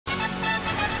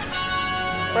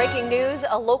Breaking news,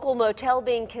 a local motel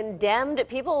being condemned,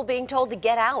 people being told to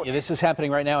get out. Yeah, this is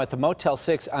happening right now at the Motel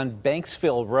 6 on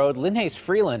Banksville Road. Lynne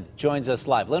Hayes-Freeland joins us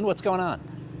live. Lynne, what's going on?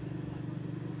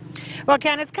 Well,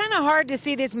 Ken, it's kind of hard to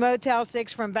see this Motel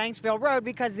 6 from Banksville Road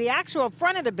because the actual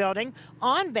front of the building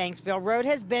on Banksville Road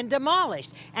has been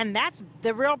demolished. And that's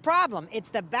the real problem. It's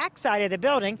the backside of the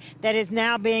building that is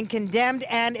now being condemned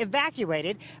and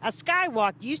evacuated. A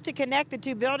skywalk used to connect the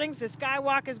two buildings. The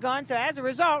skywalk is gone, so as a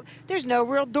result, there's no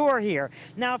real door here.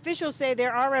 Now, officials say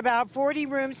there are about 40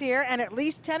 rooms here, and at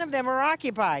least 10 of them are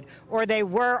occupied, or they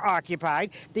were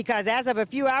occupied, because as of a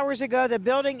few hours ago, the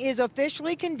building is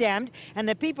officially condemned, and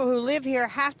the people who live here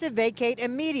have to vacate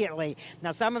immediately.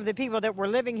 Now, some of the people that were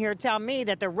living here tell me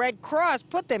that the Red Cross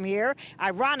put them here.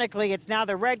 Ironically, it's now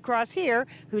the Red Cross here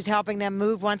who's helping them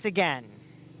move once again.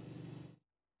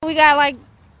 We got like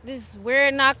this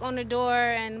weird knock on the door,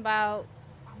 and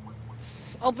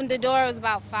opened the door, it was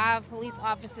about 5 police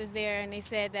officers there, and they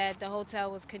said that the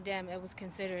hotel was condemned. It was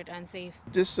considered unsafe.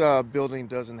 This building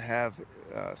doesn't have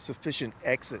sufficient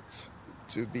exits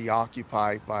to be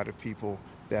occupied by the people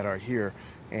that are here,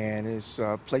 and it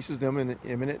places them in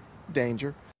imminent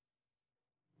danger.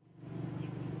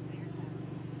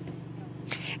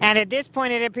 And at this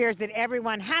point, it appears that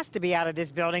everyone has to be out of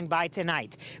this building by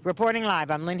tonight. Reporting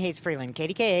live, I'm Lynne Hayes-Freeland,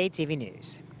 KDKA-TV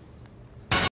News.